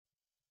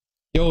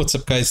Yo, what's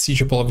up guys,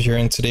 Paul here,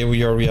 and today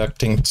we are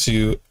reacting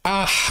to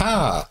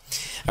Aha!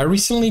 I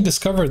recently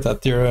discovered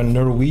that they're a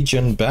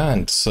Norwegian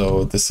band,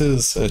 so this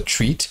is a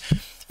treat.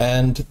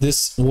 And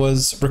this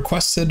was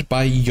requested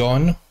by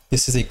Jon.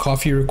 This is a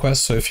coffee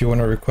request, so if you want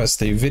to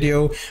request a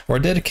video or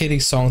dedicate a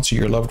song to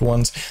your loved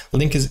ones,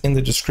 link is in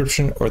the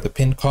description or the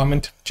pinned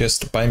comment.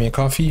 Just buy me a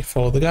coffee,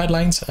 follow the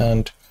guidelines,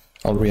 and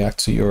I'll react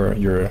to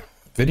your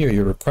video,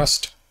 your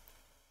request.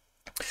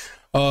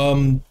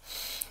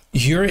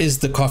 Here is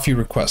the coffee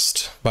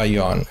request by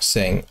Jon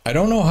saying, I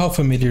don't know how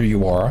familiar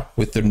you are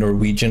with the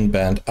Norwegian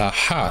band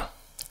Aha.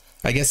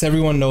 I guess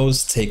everyone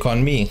knows Take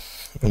On Me.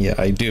 Yeah,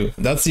 I do.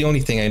 That's the only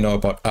thing I know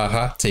about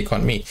Aha, Take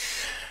On Me.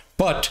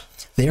 But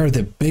they are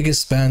the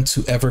biggest band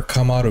to ever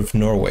come out of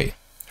Norway.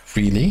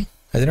 Really?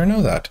 I didn't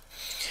know that.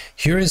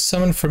 Here is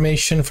some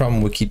information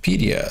from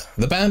Wikipedia.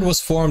 The band was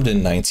formed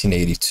in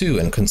 1982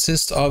 and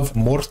consists of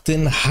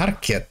Morten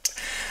Harket.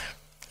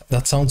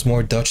 That sounds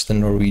more Dutch than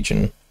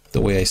Norwegian,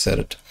 the way I said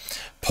it.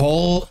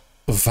 Paul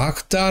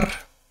Vaktar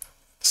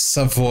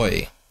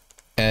Savoy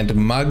and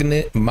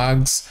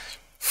Mags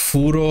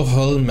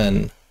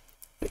Furuholmen.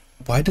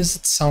 Why does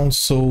it sound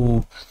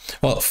so...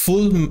 Well,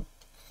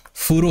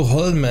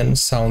 Furuholmen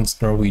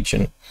sounds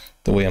Norwegian,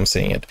 the way I'm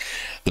saying it.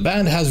 The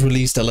band has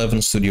released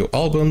 11 studio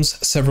albums,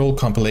 several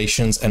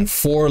compilations, and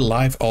 4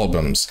 live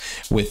albums,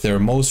 with their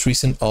most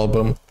recent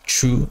album,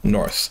 True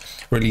North,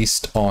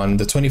 released on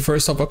the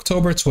 21st of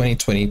October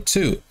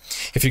 2022.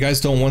 If you guys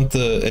don't want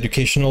the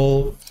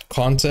educational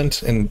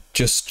content, and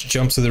just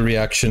jump to the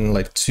reaction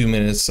like 2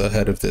 minutes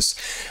ahead of this.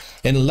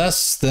 In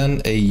less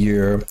than a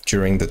year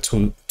during the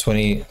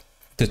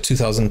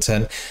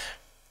 2010,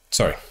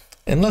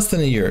 in less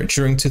than a year,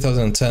 during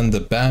 2010, the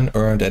band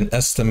earned an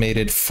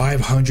estimated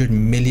 500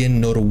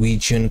 million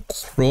Norwegian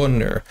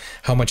kroner.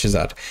 How much is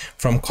that?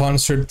 From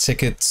concert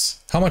tickets.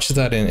 How much is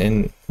that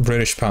in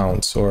British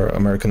pounds or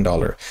American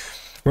dollar?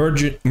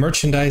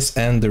 Merchandise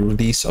and the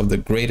release of the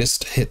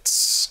Greatest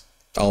Hits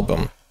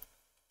album,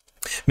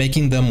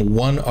 making them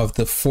one of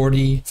the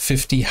 50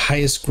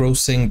 highest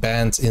grossing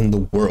bands in the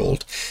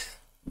world.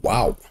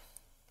 Wow.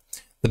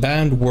 The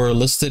band were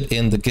listed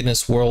in the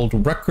Guinness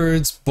World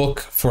Records book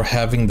for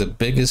having the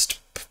biggest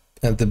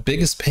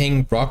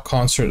paying rock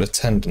concert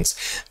attendance.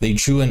 They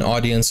drew an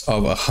audience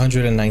of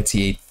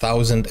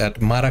 198,000 at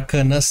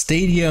Maracanã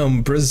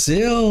Stadium,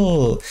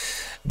 Brazil,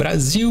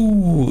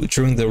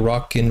 during the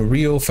Rock in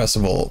Rio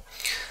festival.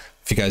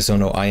 If you guys don't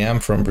know, I am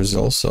from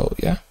Brazil, so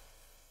yeah,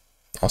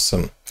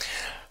 awesome.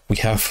 We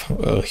have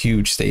a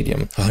huge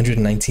stadium,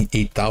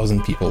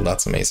 198,000 people.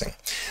 That's amazing.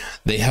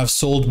 They have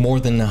sold more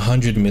than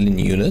 100 million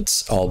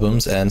units,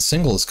 albums and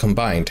singles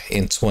combined.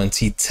 In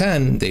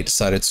 2010, they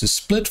decided to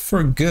split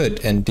for good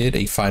and did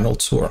a final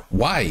tour.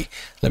 Why?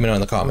 Let me know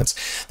in the comments.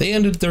 They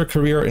ended their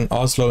career in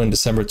Oslo in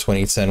December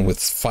 2010 with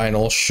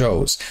final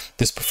shows.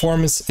 This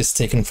performance is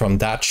taken from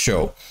that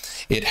show.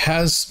 It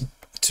has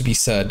to be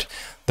said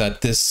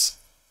that this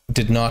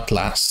did not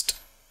last.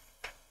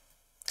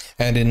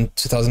 And in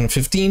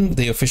 2015,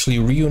 they officially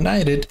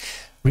reunited,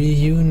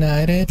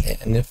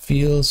 and it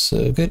feels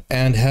so good,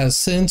 and has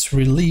since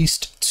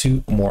released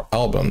 2 more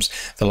albums,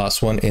 the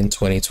last one in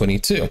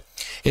 2022.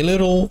 A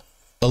little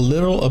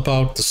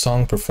about the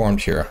song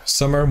performed here.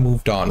 Summer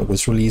Moved On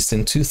was released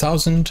in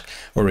 2000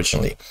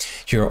 originally.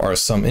 Here are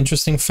some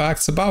interesting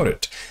facts about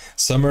it.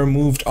 Summer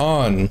Moved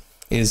On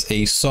is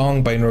a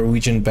song by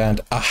Norwegian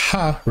band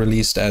Aha,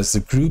 released as the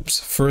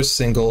group's first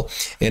single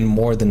in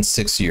more than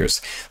 6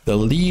 years. The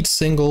lead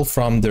single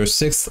from their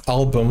 6th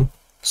album,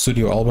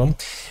 studio album,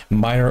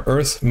 Minor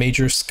Earth,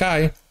 Major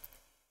Sky,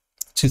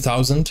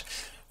 2000.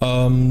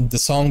 The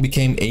song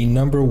became a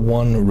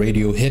 #1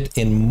 radio hit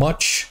in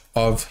much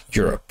of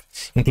Europe,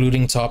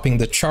 including topping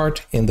the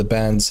chart in the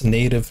band's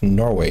native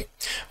Norway.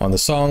 On the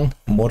song,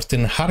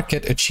 Morten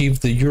Harket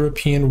achieved the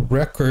European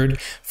record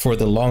for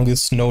the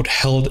longest note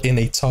held in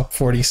a top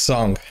 40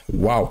 song.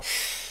 Wow.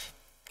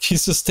 She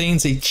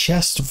sustains a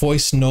chest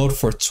voice note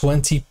for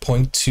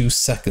 20.2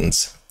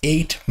 seconds,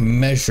 8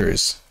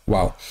 measures.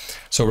 Wow.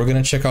 So we're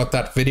going to check out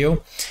that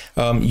video.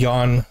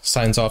 Jon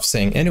signs off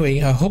saying,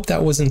 anyway, I hope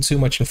that wasn't too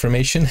much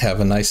information.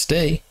 Have a nice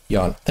day,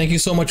 Jon. Thank you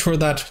so much for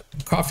that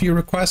coffee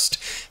request.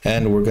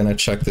 And we're going to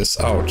check this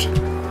out.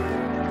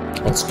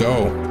 Let's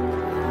go.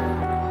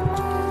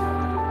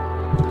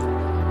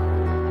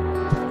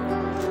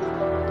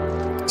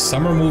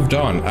 Summer Moved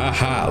On.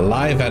 Aha,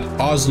 live at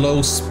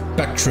Oslo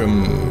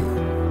Spektrum.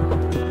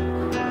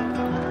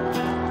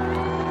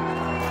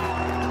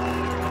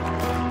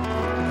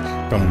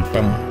 Bum,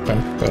 bum, bum,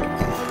 bum,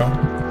 bum.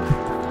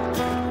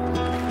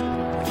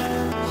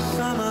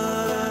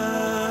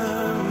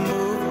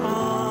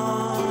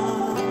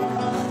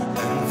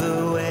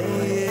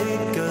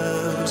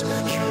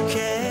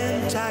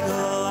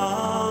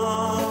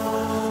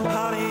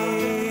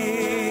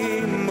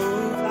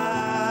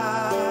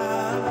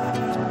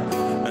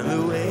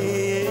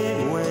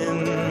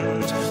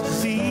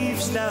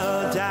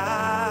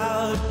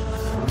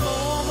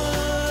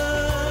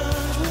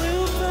 Moments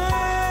will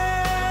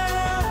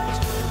pass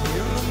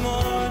in the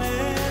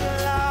morning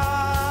light.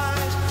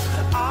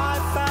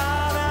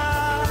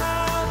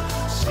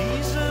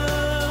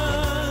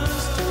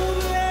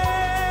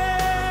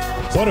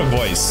 What a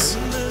voice.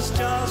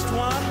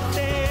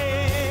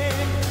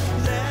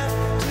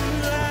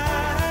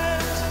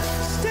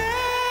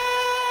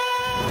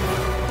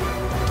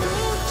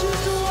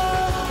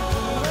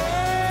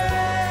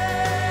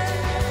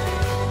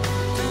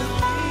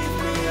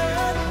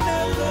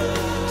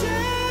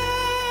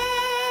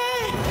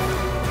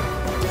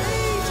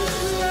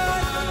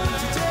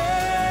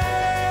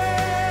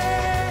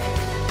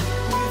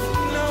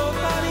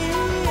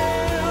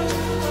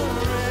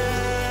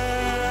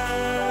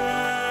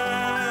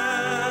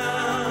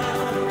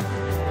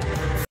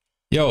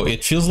 Yo,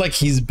 it feels like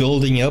he's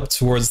building up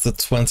towards the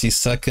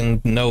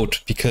 22nd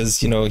note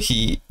because, you know,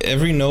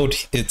 every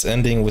note it's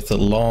ending with a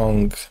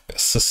long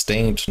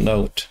sustained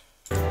note.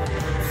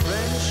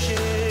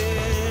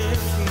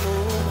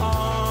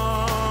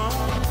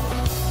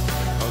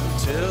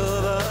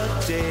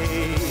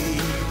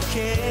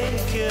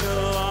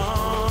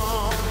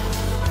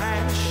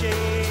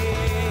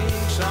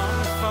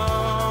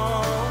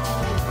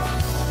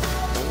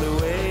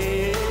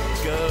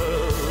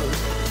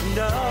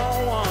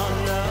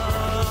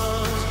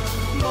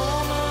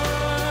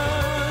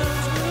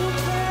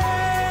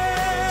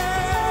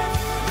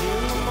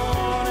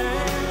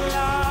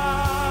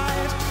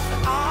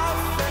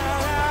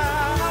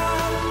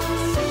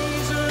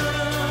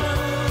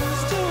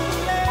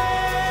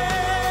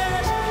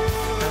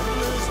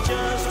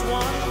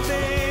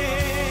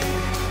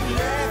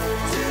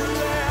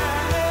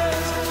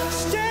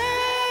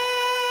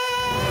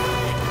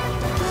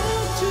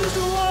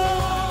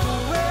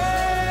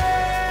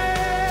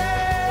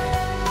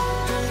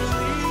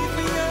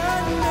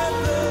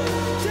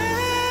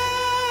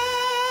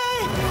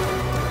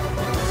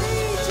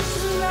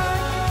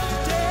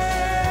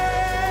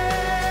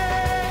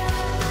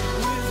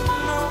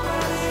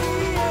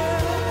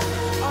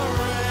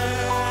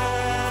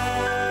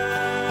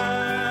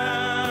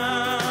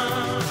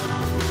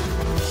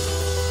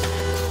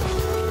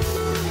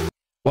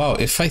 Wow,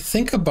 if I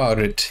think about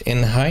it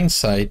in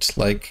hindsight,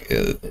 like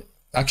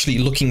actually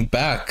looking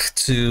back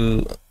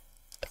to,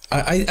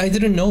 I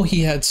didn't know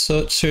he had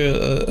such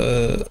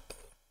a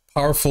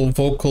powerful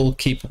vocal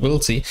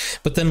capability,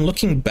 but then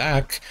looking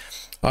back,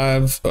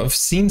 I've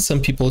seen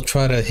some people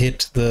try to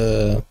hit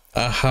the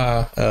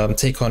aha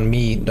Take On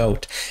Me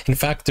note. In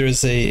fact,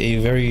 there's a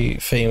very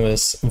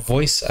famous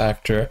voice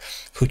actor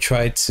who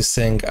tried to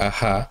sing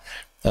aha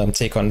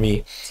Take On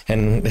Me,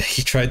 and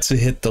he tried to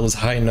hit those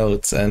high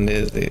notes,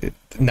 and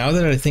now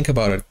that I think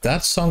about it,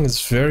 that song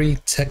is very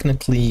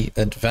technically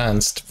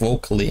advanced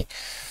vocally.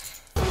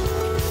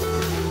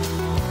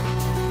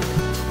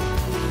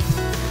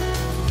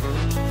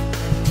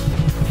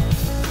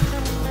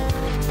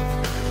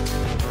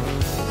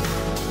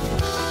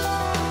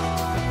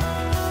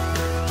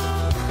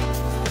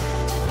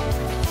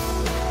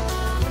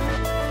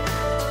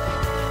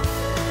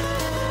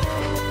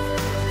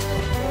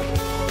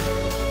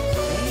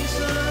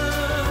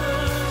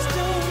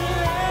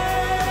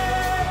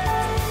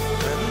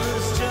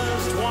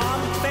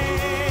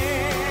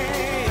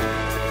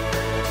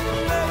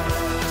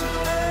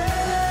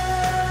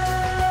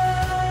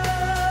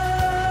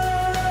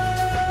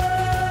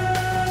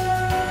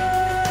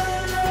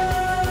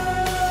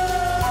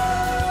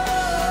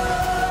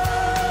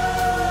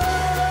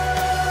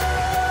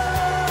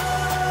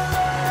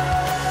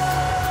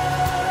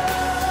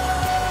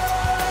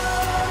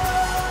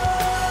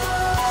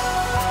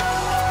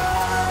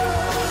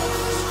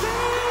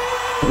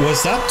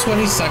 Was that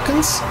 20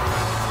 seconds?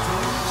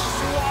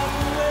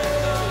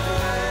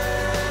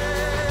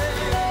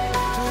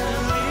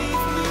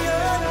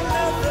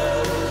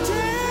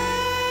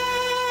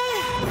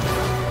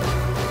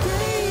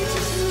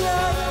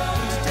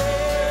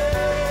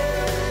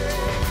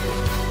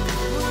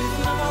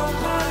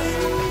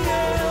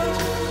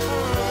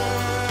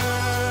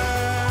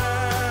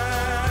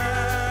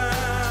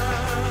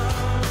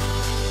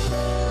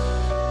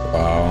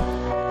 Wow.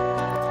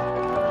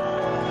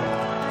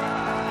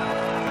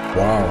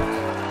 Wow,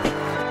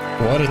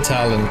 what a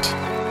talent.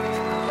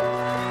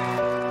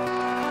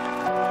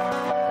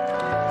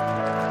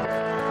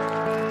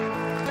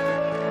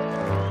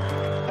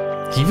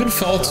 He even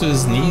fell to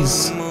his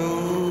knees.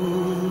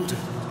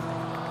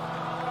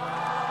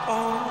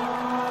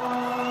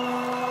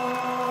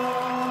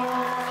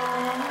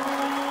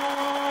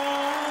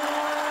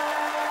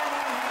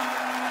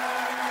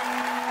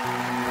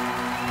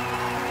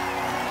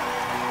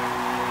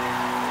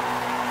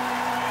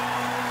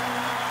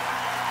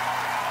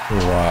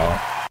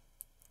 Wow.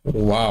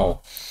 Wow.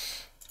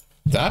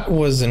 That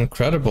was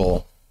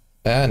incredible.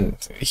 And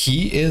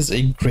he is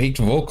a great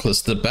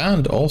vocalist. The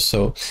band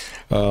also,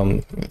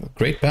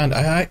 great band.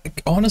 I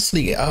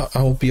honestly,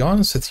 I'll be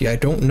honest with you, I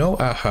don't know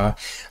aha.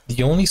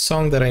 The only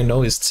song that I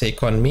know is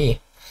Take On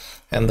Me.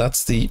 And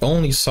that's the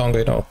only song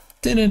I know.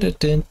 But I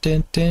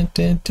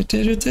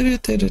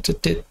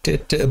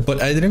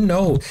didn't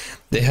know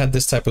they had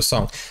this type of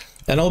song.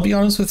 And I'll be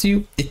honest with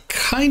you, it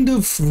kind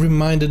of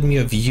reminded me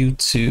of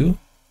U2.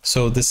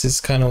 So this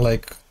is kind of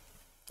like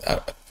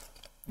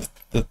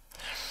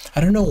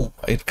I don't know,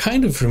 it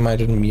kind of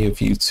reminded me of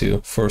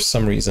U2 for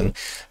some reason,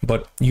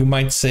 but you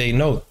might say,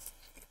 no,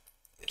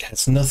 it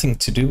has nothing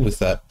to do with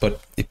that,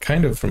 but it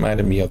kind of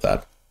reminded me of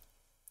that.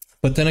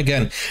 But then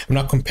again, I'm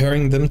not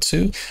comparing them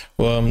to.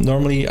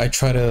 Normally I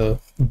try to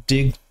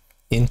dig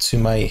into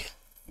my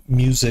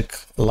music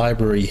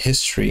library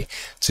history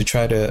to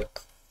try to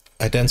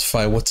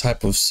identify what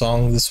type of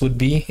song this would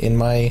be in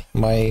my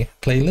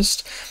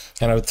playlist,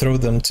 and I would throw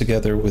them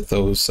together with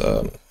those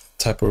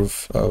type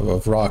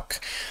of rock.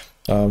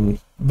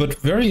 But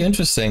very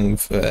interesting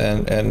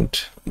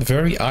and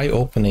very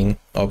eye-opening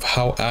of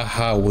how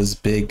AHA was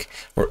big,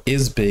 or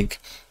is big,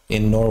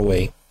 in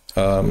Norway.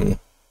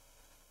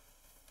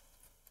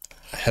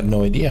 I had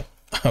no idea,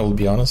 I will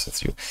be honest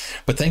with you.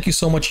 But thank you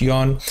so much,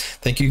 Jan.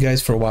 Thank you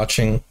guys for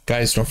watching.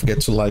 Guys, don't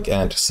forget to like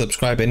and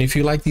subscribe. And if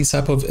you like these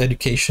type of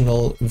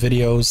educational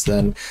videos,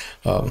 then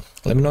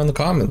let me know in the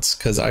comments,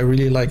 because I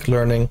really like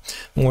learning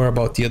more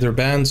about the other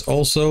bands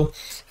also.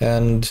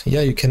 And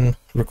yeah, you can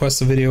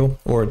request a video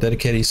or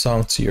dedicate a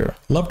song to your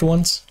loved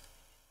ones.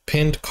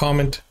 Pinned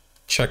comment,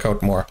 check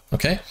out more.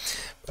 Okay,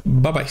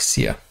 bye bye,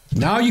 see ya.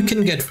 Now you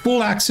can get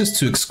full access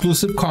to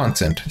exclusive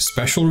content,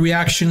 special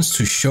reactions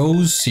to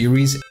shows,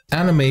 series,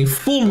 anime,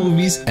 full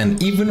movies,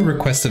 and even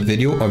request a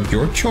video of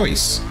your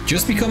choice.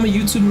 Just become a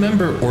YouTube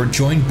member or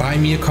join Buy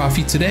Me a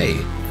Coffee today.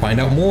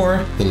 Find out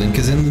more, the link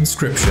is in the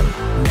description.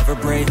 Never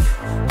break,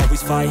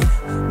 always fight,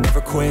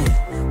 never quit,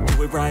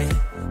 do it right,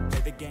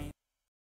 play the game.